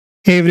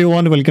Hey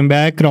everyone, welcome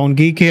back. Crown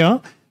Geek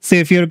here. So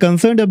if you're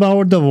concerned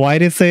about the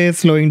viruses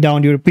slowing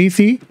down your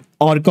PC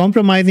or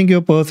compromising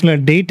your personal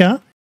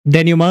data,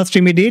 then you must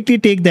immediately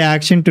take the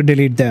action to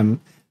delete them.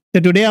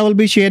 So today I will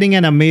be sharing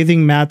an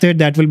amazing method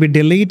that will be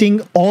deleting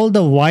all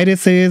the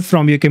viruses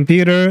from your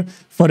computer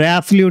for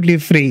absolutely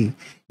free.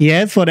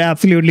 Yes, for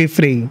absolutely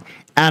free.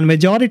 And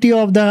majority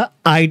of the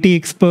IT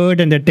expert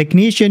and the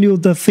technician use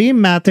the same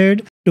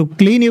method to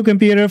clean your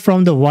computer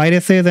from the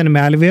viruses and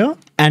malware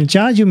and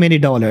charge you many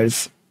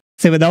dollars.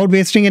 So without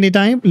wasting any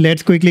time,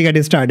 let's quickly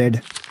get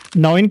started.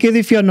 Now, in case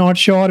if you're not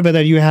sure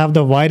whether you have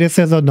the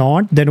viruses or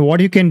not, then what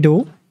you can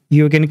do,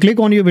 you can click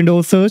on your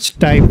Windows search,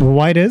 type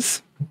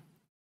virus,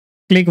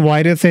 click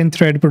virus and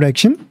threat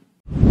protection,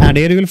 and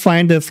here you will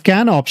find the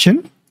scan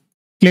option.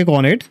 Click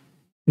on it,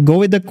 go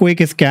with the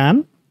quick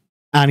scan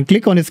and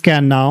click on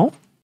scan now.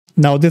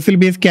 Now this will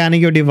be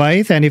scanning your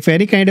device, and if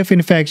any kind of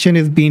infection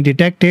is being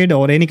detected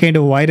or any kind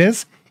of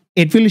virus,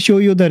 it will show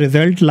you the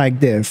result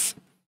like this.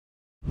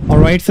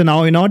 Alright, so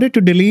now in order to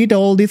delete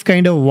all these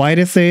kind of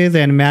viruses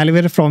and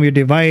malware from your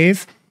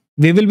device,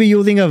 we will be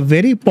using a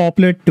very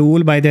popular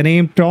tool by the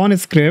name Tron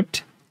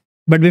Script.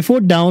 But before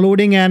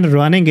downloading and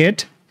running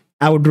it,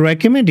 I would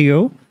recommend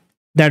you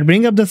that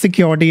bring up the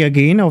security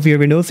again of your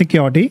Windows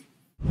security.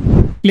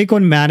 Click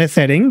on Manage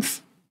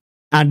Settings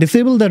and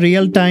disable the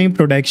real-time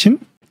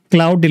protection,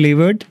 cloud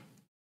delivered,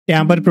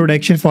 tamper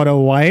protection for a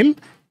while,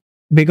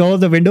 because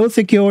the Windows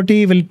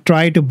security will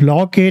try to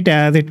block it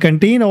as it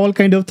contains all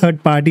kind of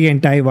third-party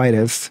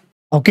antivirus.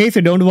 Okay,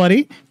 so don't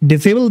worry,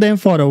 disable them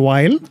for a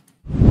while.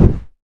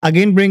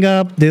 Again, bring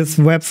up this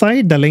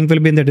website, the link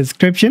will be in the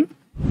description.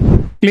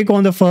 Click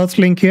on the first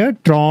link here,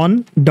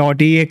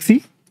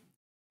 tron.exe,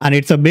 and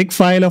it's a big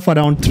file of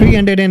around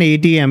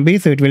 380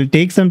 MB, so it will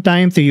take some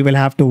time, so you will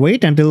have to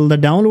wait until the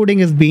downloading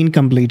is being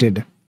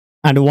completed.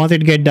 And once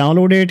it gets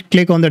downloaded,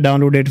 click on the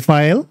downloaded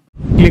file,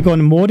 click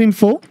on more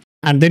info,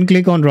 and then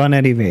click on run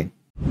anyway.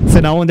 So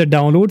now in the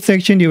download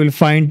section, you will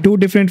find two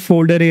different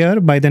folders here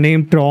by the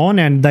name Tron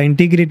and the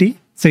integrity.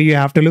 So you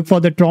have to look for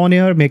the Tron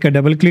here, make a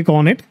double click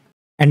on it.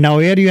 And now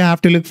here you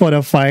have to look for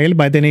a file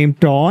by the name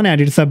Tron, and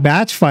it's a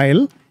batch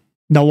file.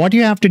 Now what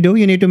you have to do,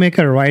 you need to make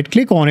a right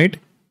click on it,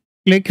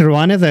 click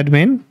run as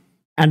admin.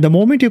 And the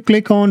moment you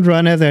click on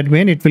run as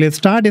admin, it will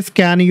start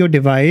scanning your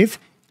device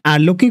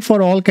and looking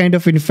for all kind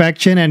of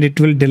infection, and it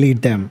will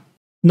delete them.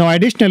 Now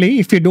additionally,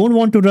 if you don't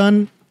want to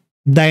run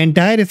the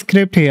entire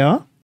script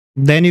here,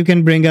 then you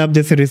can bring up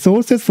this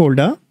resources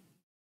folder,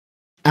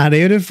 and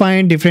here you'll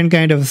find different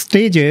kind of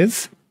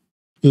stages.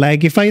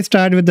 Like if I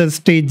start with the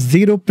stage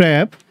 0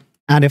 prep,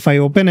 and if I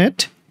open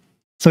it,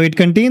 so it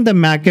contains the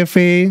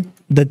McAfee,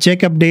 the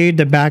check update,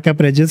 the backup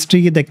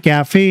registry, the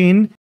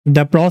caffeine,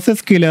 the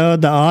process killer,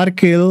 the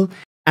rkill,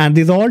 and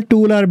these all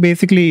tools are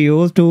basically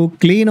used to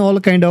clean all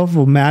kind of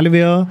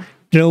malware,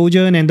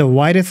 trojan, and the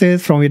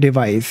viruses from your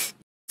device.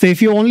 So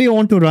if you only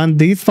want to run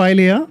this file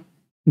here,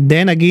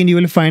 then again you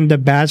will find the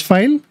batch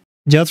file.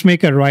 Just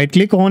make a right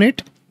click on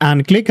it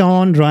and click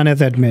on run as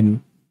admin.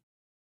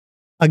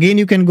 Again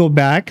you can go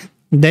back,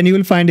 then you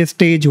will find a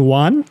stage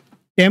 1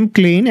 temp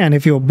clean, and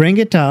if you bring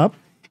it up,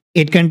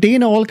 it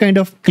contains all kind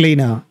of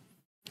cleaner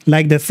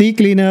like the C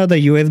cleaner,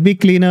 the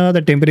USB cleaner,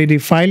 the temporary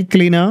file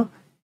cleaner.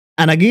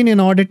 And again, in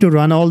order to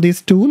run all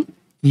these tools,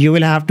 you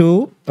will have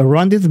to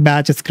run this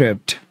batch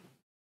script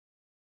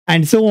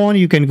and so on.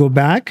 You can go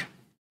back,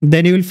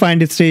 then you will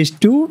find stage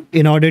 2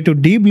 in order to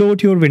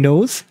debloat your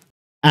Windows,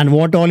 and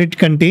what all it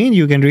contains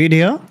you can read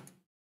here.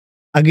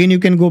 Again you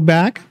can go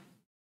back,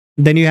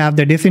 then you have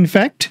the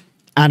disinfect,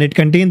 and it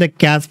contains the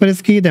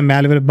Kaspersky, the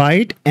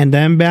Malwarebyte, and the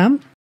mbam,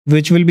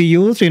 which will be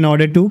used in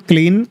order to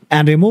clean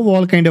and remove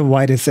all kind of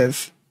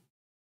viruses.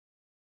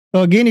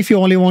 So again, if you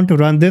only want to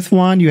run this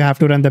one, you have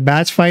to run the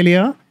batch file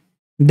here.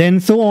 Then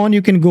so on,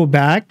 you can go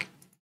back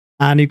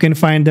and you can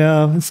find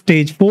the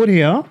stage 4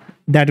 here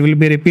that will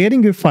be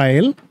repairing your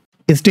file.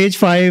 Stage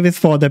 5 is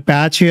for the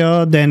patch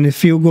here. Then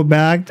if you go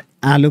back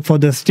and look for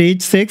the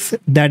stage 6,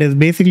 that is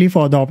basically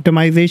for the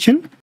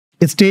optimization.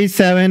 Stage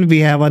 7, we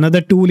have another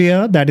tool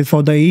here that is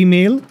for the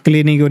email,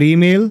 cleaning your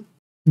email.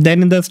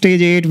 Then in the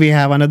stage 8, we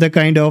have another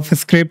kind of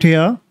script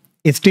here.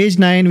 Stage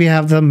 9, we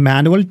have the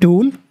manual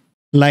tool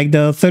like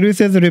the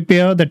services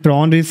repair, the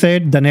Tron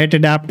reset, the net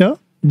adapter,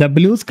 the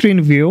blue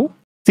screen view.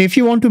 So if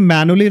you want to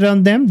manually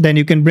run them, then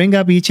you can bring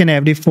up each and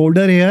every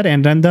folder here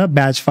and run the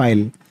batch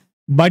file.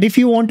 But if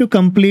you want to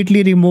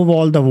completely remove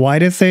all the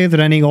viruses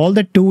running all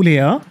the tool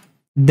here,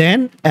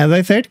 then as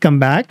I said, come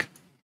back.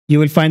 You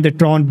will find the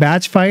Tron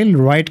batch file,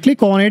 right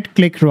click on it,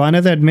 click run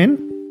as admin,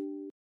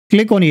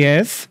 click on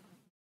yes.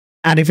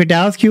 And if it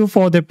asks you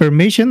for the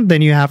permission,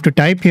 then you have to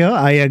type here,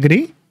 I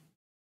agree.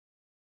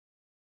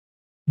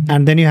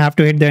 And then you have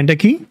to hit the enter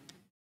key,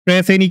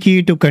 press any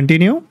key to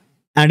continue.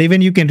 And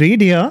even you can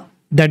read here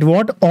that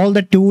what all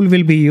the tool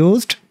will be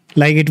used,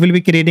 like it will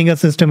be creating a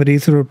system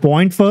resource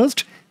point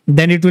first,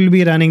 then it will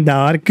be running the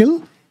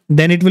rkill,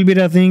 then it will be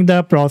running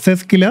the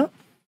process killer.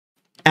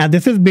 And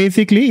this is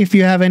basically if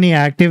you have any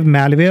active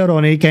malware or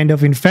any kind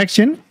of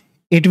infection,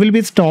 it will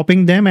be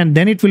stopping them and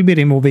then it will be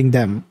removing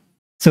them.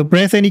 So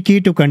press any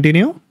key to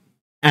continue.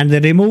 and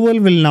the removal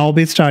will now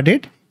be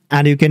started.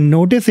 And you can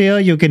notice here,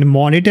 you can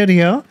monitor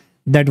here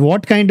that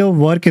what kind of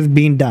work is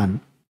being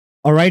done.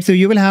 All right, so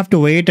you will have to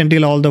wait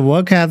until all the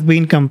work has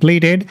been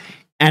completed.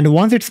 And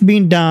once it's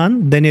been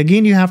done, then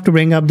again you have to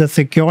bring up the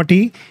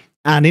security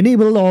and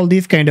enable all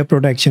these kind of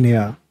protection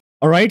here.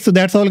 All right, so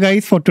that's all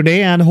guys for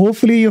today, and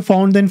hopefully you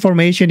found the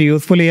information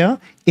useful here.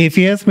 If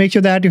yes, make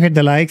sure that you hit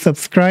the like,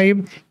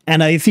 subscribe,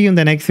 and I see you in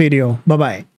the next video. Bye bye.